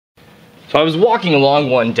So I was walking along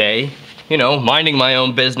one day, you know, minding my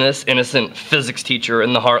own business, innocent physics teacher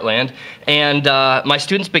in the heartland, and my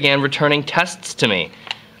students began returning tests to me,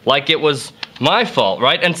 like it was my fault,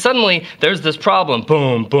 right? And suddenly, there's this problem.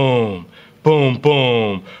 Boom, boom, boom,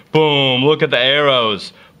 boom, boom, look at the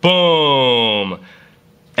arrows, boom.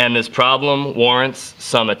 And this problem warrants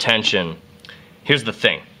some attention. Here's the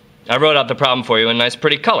thing. I wrote out the problem for you in nice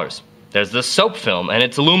pretty colors. There's this soap film, and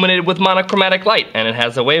it's illuminated with monochromatic light, and it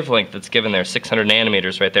has a wavelength that's given there, 600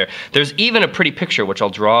 nanometers right there. There's even a pretty picture, which I'll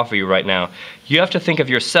draw for you right now. You have to think of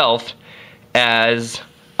yourself as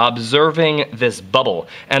observing this bubble,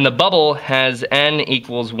 and the bubble has n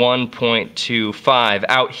equals 1.25.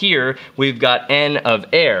 Out here, we've got n of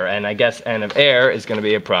air, and I guess n of air is going to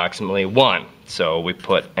be approximately 1. So we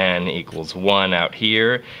put n equals 1 out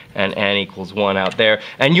here, and n equals 1 out there.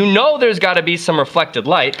 And you know there's got to be some reflected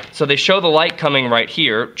light, so they show the light coming right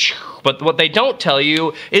here. But what they don't tell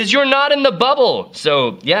you is you're not in the bubble.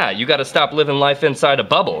 So yeah, you got to stop living life inside a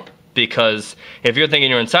bubble. Because if you're thinking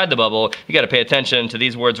you're inside the bubble, you got to pay attention to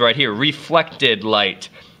these words right here. Reflected light.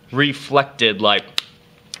 Reflected light.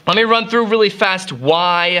 Let me run through really fast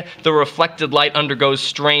why the reflected light undergoes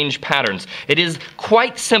strange patterns. It is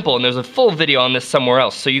quite simple, and there's a full video on this somewhere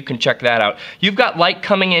else, so you can check that out. You've got light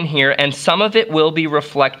coming in here, and some of it will be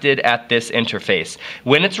reflected at this interface.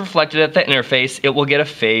 When it's reflected at the interface, it will get a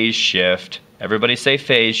phase shift. Everybody say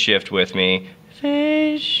phase shift with me.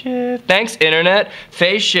 Phase shift. Thanks, Internet.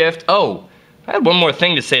 Phase shift. Oh, I had one more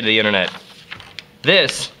thing to say to the Internet.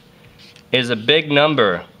 This is a big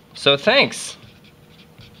number, so thanks.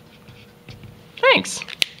 Thanks.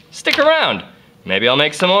 Stick around. Maybe I'll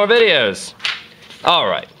make some more videos. All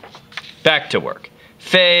right, back to work.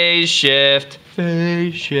 Phase shift.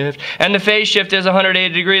 Phase shift. And the phase shift is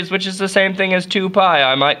 180 degrees, which is the same thing as 2 pi.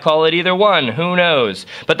 I might call it either one, who knows?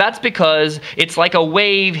 But that's because it's like a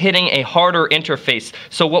wave hitting a harder interface.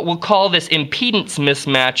 So what we'll call this impedance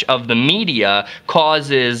mismatch of the media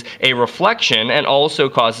causes a reflection and also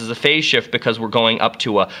causes a phase shift because we're going up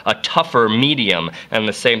to a tougher medium. And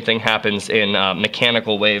the same thing happens in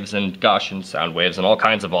mechanical waves and Gaussian sound waves and all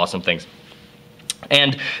kinds of awesome things.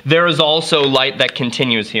 And there is also light that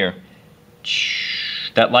continues here.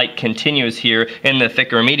 That light continues here in the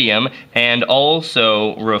thicker medium and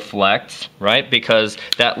also reflects, right? Because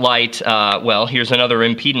that light, well, here's another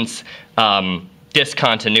impedance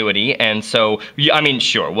discontinuity, and so, I mean,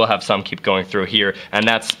 sure, we'll have some keep going through here, and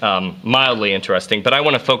that's mildly interesting, but I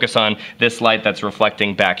want to focus on this light that's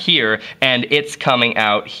reflecting back here, and it's coming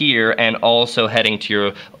out here and also heading to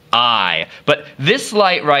your eye. But this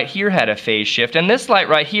light right here had a phase shift, and this light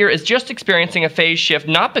right here is just experiencing a phase shift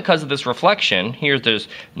not because of this reflection. Here there's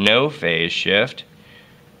no phase shift,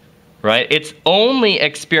 right? It's only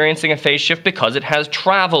experiencing a phase shift because it has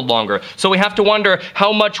traveled longer. So we have to wonder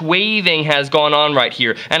how much waving has gone on right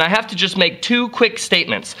here. And I have to just make 2 quick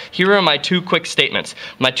statements. Here are my 2 quick statements.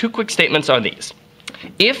 My 2 quick statements are these.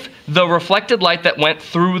 If the reflected light that went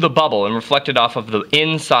through the bubble and reflected off of the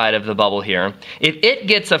inside of the bubble here, if it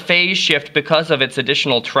gets a phase shift because of its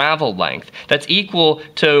additional travel length, that's equal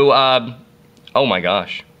to, oh my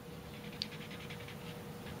gosh.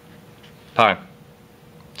 Pi.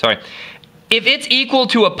 Sorry. If it's equal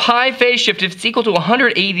to a pi phase shift, if it's equal to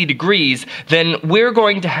 180 degrees, then we're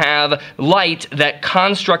going to have light that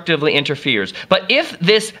constructively interferes. But if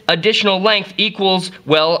this additional length equals,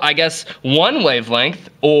 well, I guess 1 wavelength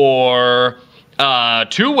or 2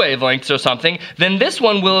 wavelengths or something, then this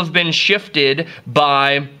one will have been shifted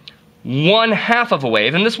by 1/2 of a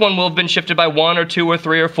wave, and this one will have been shifted by 1 or 2 or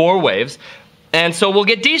 3 or 4 waves. And so we'll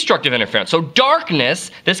get destructive interference. So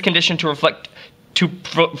darkness, this condition to reflect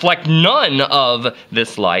none of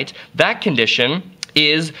this light, that condition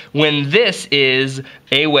is when this is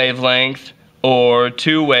a wavelength or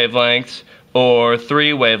 2 wavelengths or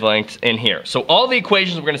 3 wavelengths in here. So all the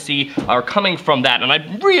equations we're going to see are coming from that, and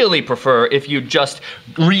I'd really prefer if you just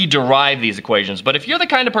rederive these equations. But if you're the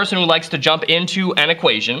kind of person who likes to jump into an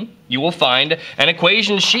equation, you will find an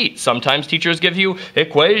equation sheet. Sometimes teachers give you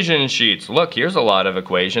equation sheets. Look, here's a lot of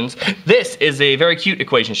equations. This is a very cute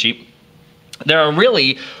equation sheet. There are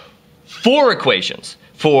really 4 equations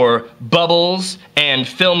for bubbles and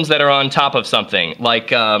films that are on top of something.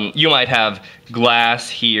 Like you might have glass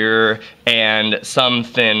here and some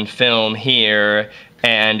thin film here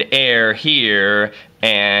and air here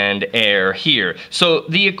and air here. So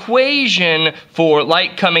the equation for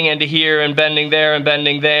light coming into here and bending there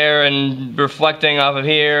and reflecting off of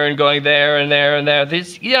here and going there and there and there,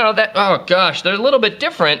 this, you know, that, oh gosh, they're a little bit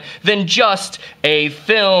different than just a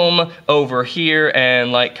film over here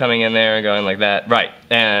and light coming in there and going like that. Right.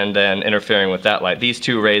 and then interfering with that light. These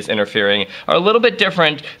two rays interfering are a little bit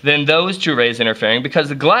different than those two rays interfering because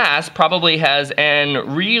the glass probably has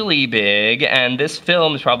N really big, and this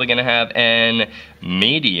film is probably going to have N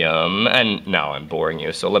medium. And now I'm boring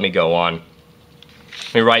you, so let me go on.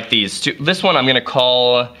 Let me write these two. This one I'm going to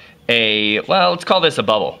call let's call this a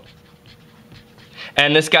bubble.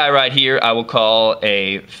 And this guy right here I will call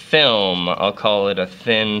a film. I'll call it a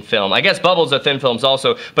thin film. I guess bubbles are thin films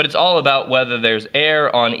also, but it's all about whether there's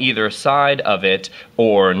air on either side of it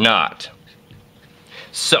or not.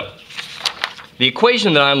 So, the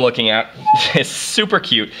equation that I'm looking at is super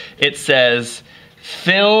cute. It says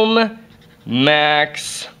film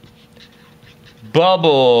max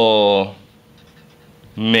bubble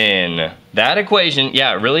min. That equation,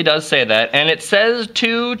 yeah, it really does say that. And it says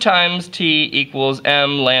 2 times T equals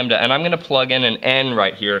M lambda. And I'm going to plug in an N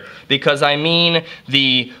right here because I mean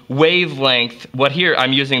the wavelength. Here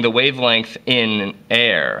I'm using the wavelength in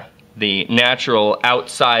air. The natural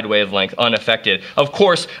outside wavelength, unaffected. Of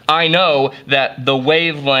course, I know that the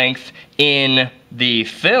wavelength in the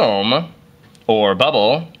film, or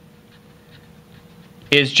bubble,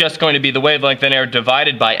 is just going to be the wavelength in air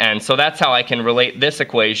divided by N. So that's how I can relate this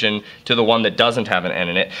equation to the one that doesn't have an N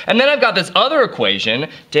in it. And then I've got this other equation.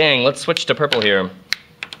 Dang, let's switch to purple here.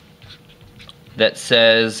 That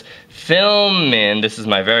says film min, this is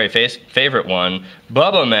my very favorite one,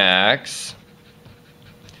 bubble max,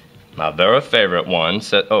 my very favorite one.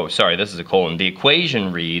 Oh, sorry, this is a colon. The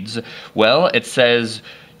equation reads, well, it says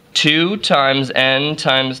 2 times N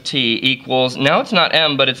times T equals, now it's not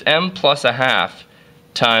M, but it's M plus a half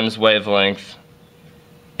times wavelength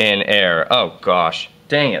in air. Oh gosh,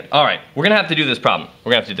 dang it. All right, we're gonna have to do this problem.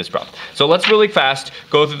 So let's really fast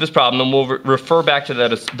go through this problem and we'll refer back to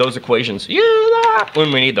those equations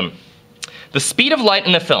when we need them. The speed of light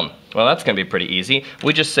in the film. Well, that's going to be pretty easy.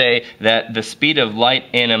 We just say that the speed of light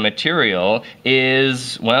in a material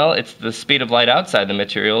is, well, it's the speed of light outside the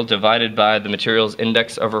material divided by the material's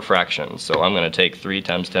index of refraction. So I'm going to take 3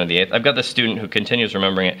 times 10 to the 8th. I've got this student who continues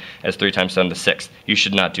remembering it as 3 times 10 to the 6th. You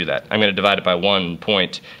should not do that. I'm going to divide it by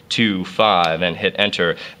 1.25 and hit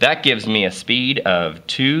enter. That gives me a speed of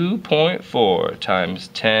 2.4 times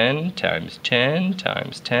 10 times 10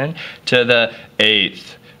 times 10 to the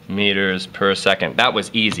 8th meters per second. That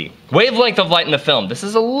was easy. Wavelength of light in the film. This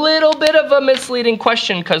is a little bit of a misleading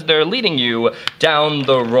question because they're leading you down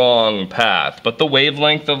the wrong path. But the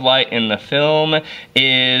wavelength of light in the film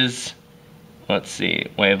is, let's see,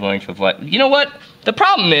 wavelength of light. You know what? The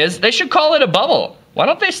problem is they should call it a bubble. Why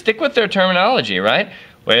don't they stick with their terminology, right?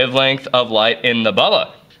 Wavelength of light in the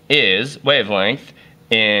bubble is wavelength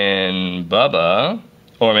in Bubba,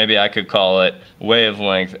 or maybe I could call it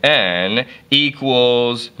wavelength N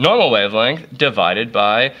equals normal wavelength divided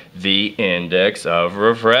by the index of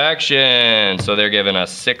refraction. So they're giving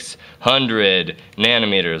us 600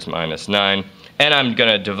 nanometers minus 9. And I'm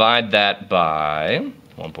going to divide that by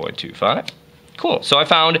 1.25. Cool. So I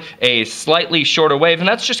found a slightly shorter wave, and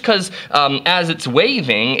that's just because as it's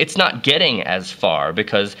waving, it's not getting as far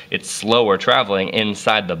because it's slower traveling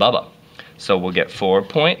inside the bubba. So we'll get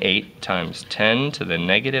 4.8 times 10 to the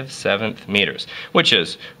 -7th meters, which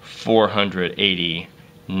is 480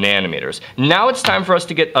 nanometers. Now it's time for us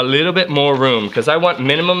to get a little bit more room because I want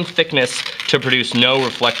minimum thickness to produce no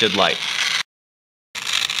reflected light.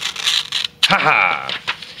 Haha!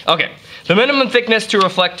 Okay, the minimum thickness to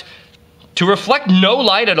reflect no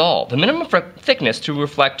light at all. The minimum thickness to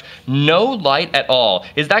reflect no light at all.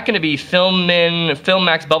 Is that going to be film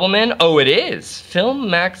max bubble min? Oh, it is. Film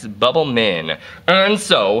max bubble min. And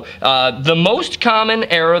so, the most common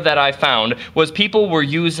error that I found was people were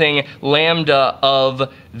using lambda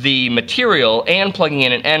of the material and plugging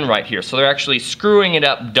in an N right here. So they're actually screwing it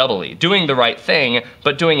up doubly, doing the right thing,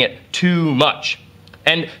 but doing it too much.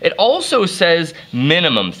 And it also says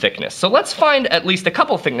minimum thickness. So let's find at least a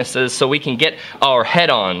couple thicknesses so we can get our head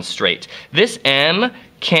on straight. This M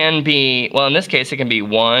can be, well, in this case it can be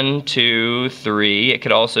 1, 2, 3. It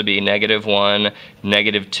could also be -1,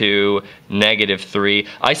 -2, -3.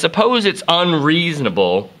 I suppose it's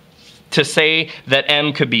unreasonable to say that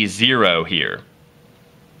M could be 0 here.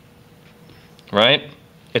 Right?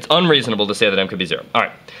 It's unreasonable to say that M could be 0. All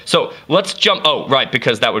right, so let's jump, oh, right,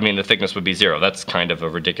 because that would mean the thickness would be 0. That's kind of a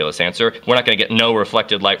ridiculous answer. We're not gonna get no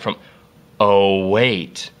reflected light from, oh,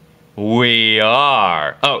 wait, we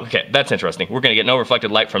are. Oh, okay, that's interesting. We're gonna get no reflected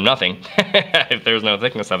light from nothing if there's no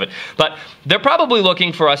thickness of it. But they're probably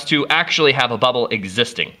looking for us to actually have a bubble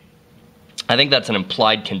existing. I think that's an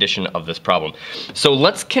implied condition of this problem. So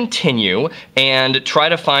let's continue and try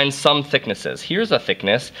to find some thicknesses. Here's a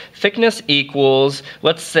thickness. Thickness equals,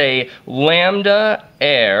 let's say, lambda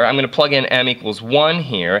air. I'm going to plug in m equals 1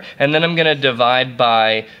 here, and then I'm going to divide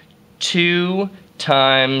by 2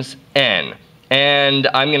 times n. And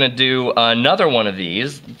I'm going to do another one of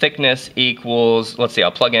these. Thickness equals, let's see,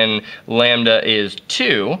 I'll plug in lambda is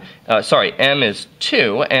 2. M is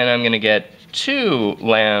 2, and I'm going to get 2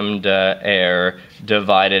 lambda air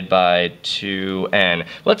divided by 2n.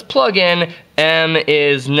 Let's plug in m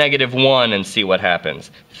is -1 and see what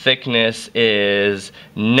happens. Thickness is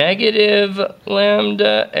negative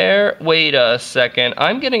lambda air. Wait a second,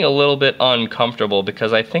 I'm getting a little bit uncomfortable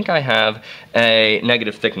because I think I have a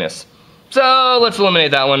negative thickness. So let's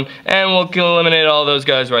eliminate that one, and we'll eliminate all those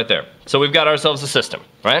guys right there. So we've got ourselves a system,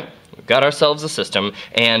 right? We've got ourselves a system,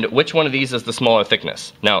 and which one of these is the smaller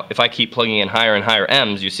thickness? Now, if I keep plugging in higher and higher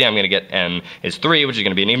m's, you see I'm going to get m is 3, which is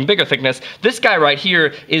going to be an even bigger thickness. This guy right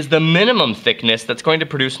here is the minimum thickness that's going to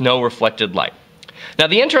produce no reflected light. Now,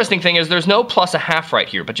 the interesting thing is there's no +1/2 right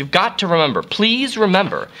here, but you've got to remember, please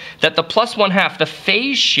remember, that the +1/2, the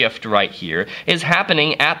phase shift right here, is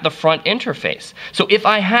happening at the front interface. So if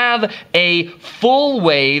I have a full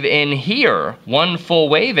wave in here, one full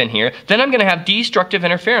wave in here, then I'm going to have destructive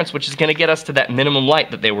interference, which is going to get us to that minimum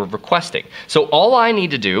light that they were requesting. So all I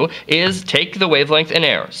need to do is take the wavelength in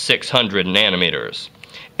air, 600 nanometers.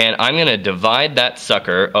 And I'm going to divide that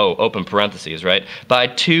sucker, open parentheses, right, by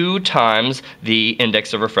 2 times the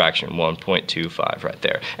index of refraction, 1.25 right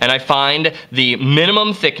there. And I find the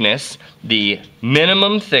minimum thickness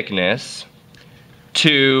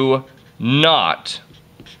to not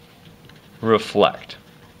reflect.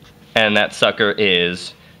 And that sucker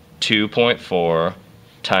is 2.4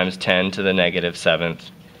 times 10 to the -7th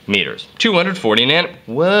meters. 240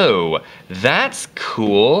 whoa, that's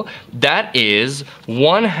cool. That is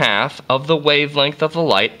 1/2 of the wavelength of the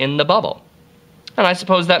light in the bubble. And I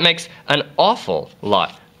suppose that makes an awful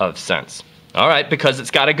lot of sense. All right, because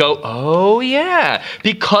it's got to go, oh yeah,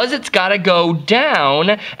 because it's got to go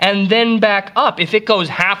down and then back up. If it goes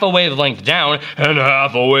half a wavelength down and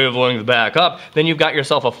half a wavelength back up, then you've got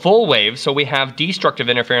yourself a full wave. So we have destructive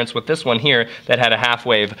interference with this one here that had a half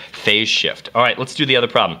wave phase shift. All right, let's do the other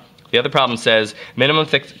problem. The other problem says minimum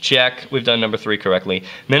thickness, check, we've done number 3 correctly,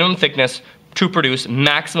 minimum thickness to produce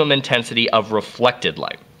maximum intensity of reflected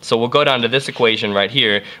light. So we'll go down to this equation right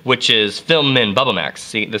here, which is film min bubble max.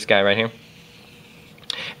 See this guy right here?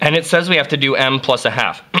 And it says we have to do m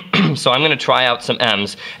 +1/2. So I'm going to try out some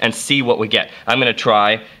m's and see what we get. I'm going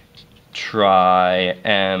to try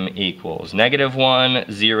m equals -1,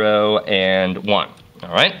 0, and 1.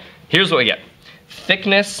 All right? Here's what we get.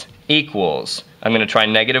 Thickness equals, I'm going to try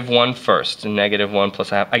 -1 first. -1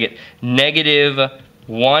 +1/2. I get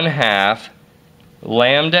 -1/2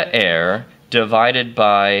 lambda air divided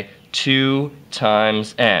by 2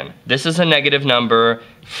 times n. This is a negative number,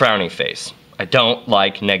 frowny face. I don't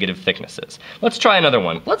like negative thicknesses. Let's try another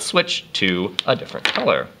one. Let's switch to a different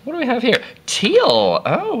color. What do we have here? Teal.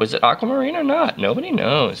 Oh, is it aquamarine or not? Nobody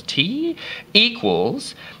knows. T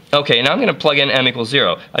equals, okay, now I'm going to plug in m equals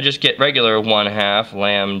 0. I just get regular 1/2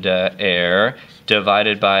 lambda air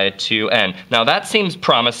divided by 2n. Now that seems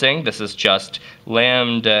promising. This is just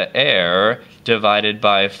lambda air divided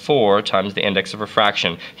by 4 times the index of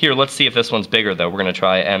refraction. Here, let's see if this one's bigger though. We're going to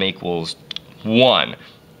try m equals 1.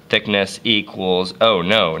 Thickness equals, oh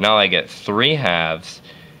no, now I get 3/2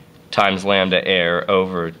 times lambda air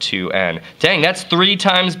over 2n. Dang, that's 3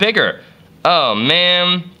 times bigger. Oh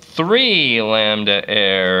man, 3 lambda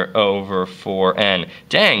air over 4n.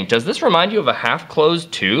 Dang, does this remind you of a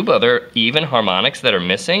half-closed tube? Are there even harmonics that are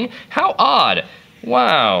missing? How odd.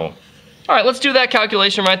 Wow. All right, let's do that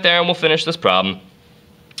calculation right there and we'll finish this problem.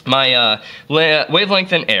 My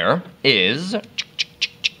wavelength in air is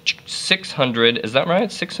 600, is that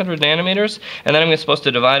right? 600 nanometers? And then I'm supposed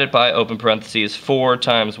to divide it by, open parentheses, 4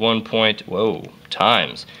 times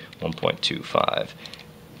 1.25.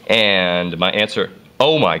 And my answer,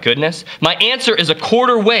 oh my goodness, my answer is a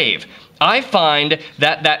 1/4 wave. I find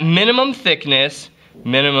that that minimum thickness,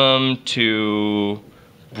 minimum to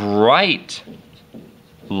bright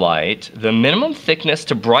light, the minimum thickness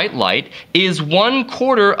to bright light is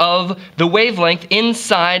 1/4 of the wavelength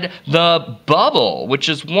inside the bubble, which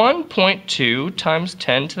is 1.2 times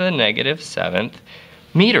 10 to the -7th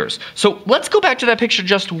meters. So let's go back to that picture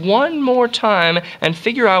just one more time and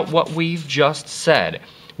figure out what we've just said.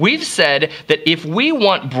 We've said that if we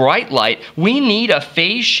want bright light, we need a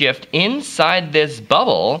phase shift inside this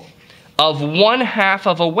bubble of 1/2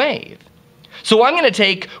 of a wave. So I'm going to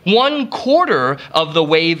take 1/4 of the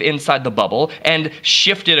wave inside the bubble and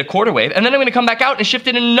shift it a quarter wave, and then I'm going to come back out and shift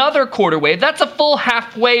it another quarter wave. That's a full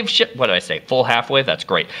half wave shift. What did I say? Full half wave? That's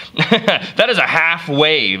great. That is a half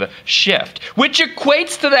wave shift, which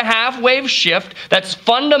equates to the half wave shift that's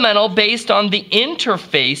fundamental based on the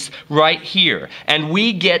interface right here. And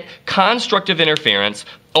we get constructive interference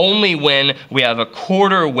only when we have a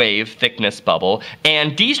quarter wave thickness bubble,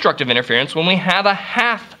 and destructive interference when we have a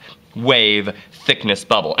half wave thickness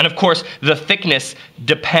bubble. And of course, the thickness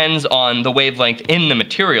depends on the wavelength in the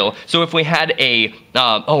material. So if we had a,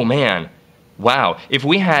 oh man, wow, if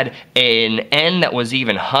we had an N that was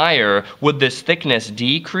even higher, would this thickness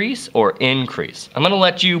decrease or increase? I'm gonna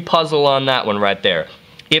let you puzzle on that one right there.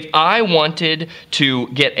 If I wanted to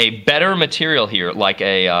get a better material here, like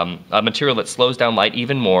a material that slows down light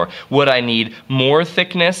even more, would I need more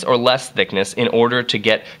thickness or less thickness in order to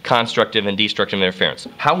get constructive and destructive interference?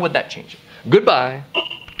 How would that change it? Goodbye.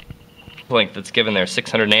 Length that's given there,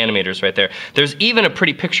 600 nanometers right there. There's even a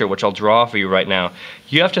pretty picture, which I'll draw for you right now.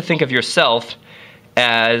 You have to think of yourself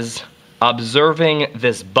as observing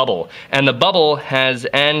this bubble, and the bubble has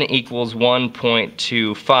N equals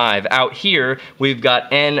 1.25. Out here we've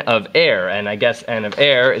got N of air, and I guess N of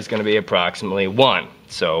air is going to be approximately 1.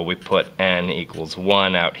 So we put N equals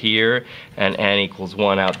 1 out here and N equals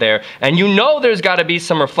 1 out there, and you know there's got to be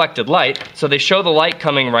some reflected light, so they show the light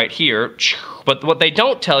coming right here, but what they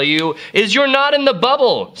don't tell you is you're not in the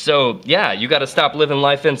bubble. So yeah, you got to stop living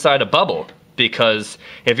life inside a bubble. Because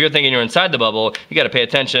if you're thinking you're inside the bubble, you got to pay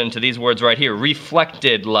attention to these words right here.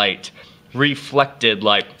 Reflected light. Reflected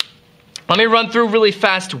light. Let me run through really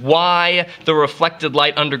fast why the reflected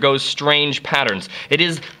light undergoes strange patterns. It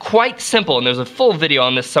is quite simple, and there's a full video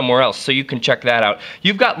on this somewhere else, so you can check that out.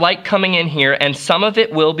 You've got light coming in here, and some of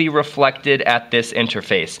it will be reflected at this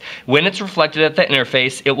interface. When it's reflected at the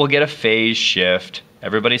interface, it will get a phase shift.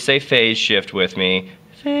 Everybody say phase shift with me.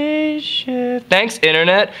 Phase shift. Thanks,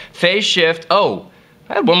 Internet. Phase shift. Oh,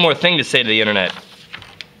 I had one more thing to say to the Internet.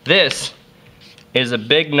 This is a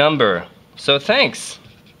big number, so thanks.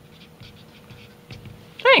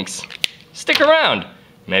 Thanks. Stick around.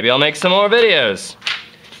 Maybe I'll make some more videos.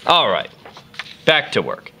 All right, back to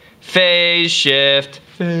work. Phase shift.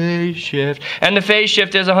 Phase shift. And the phase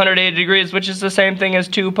shift is 180 degrees, which is the same thing as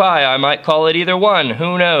 2 pi. I might call it either one,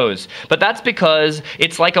 who knows? But that's because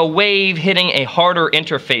it's like a wave hitting a harder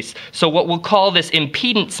interface. So what we'll call this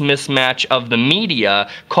impedance mismatch of the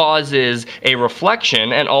media causes a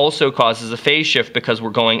reflection and also causes a phase shift because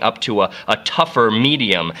we're going up to a tougher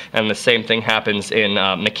medium. And the same thing happens in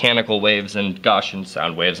mechanical waves and Gaussian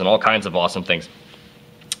sound waves and all kinds of awesome things.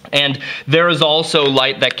 And there is also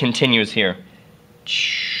light that continues here.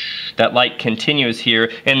 That light continues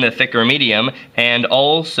here in the thicker medium and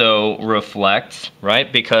also reflects,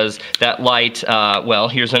 right? Because that light, well,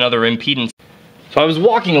 here's another impedance. So I was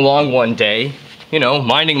walking along one day, you know,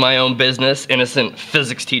 minding my own business, innocent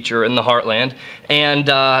physics teacher in the heartland, and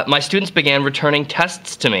my students began returning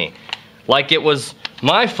tests to me. Like it was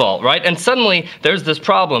my fault, right? And suddenly there's this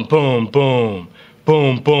problem. Boom, boom,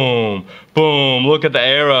 boom, boom, boom. Look at the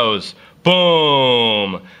arrows.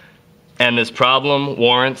 Boom. And this problem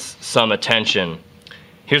warrants some attention.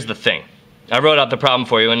 Here's the thing. I wrote out the problem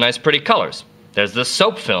for you in nice pretty colors. There's this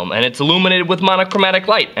soap film, and it's illuminated with monochromatic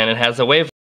light, and it has a wavelength